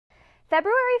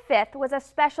February 5th was a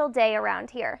special day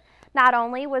around here. Not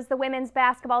only was the women's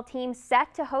basketball team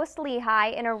set to host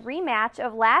Lehigh in a rematch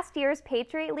of last year's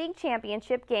Patriot League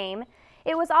championship game,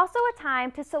 it was also a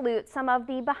time to salute some of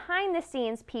the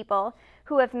behind-the-scenes people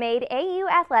who have made AU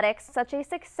athletics such a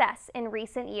success in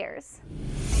recent years.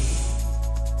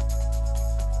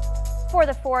 For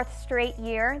the fourth straight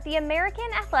year, the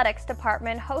American Athletics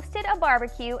Department hosted a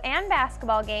barbecue and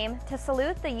basketball game to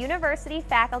salute the university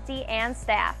faculty and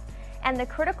staff, and the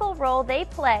critical role they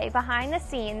play behind the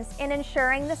scenes in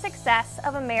ensuring the success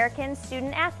of American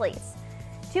student athletes.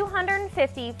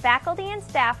 250 faculty and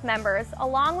staff members,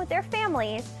 along with their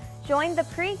families, joined the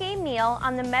pregame meal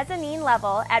on the mezzanine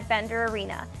level at Bender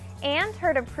Arena and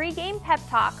heard a pregame pep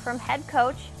talk from head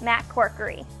coach Matt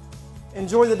Corkery.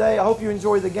 Enjoy the day. I hope you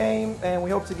enjoy the game, and we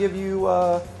hope to give you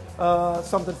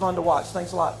something fun to watch.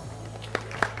 Thanks a lot.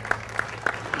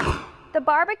 The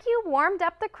barbecue warmed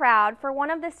up the crowd for one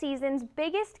of the season's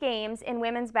biggest games in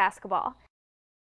women's basketball.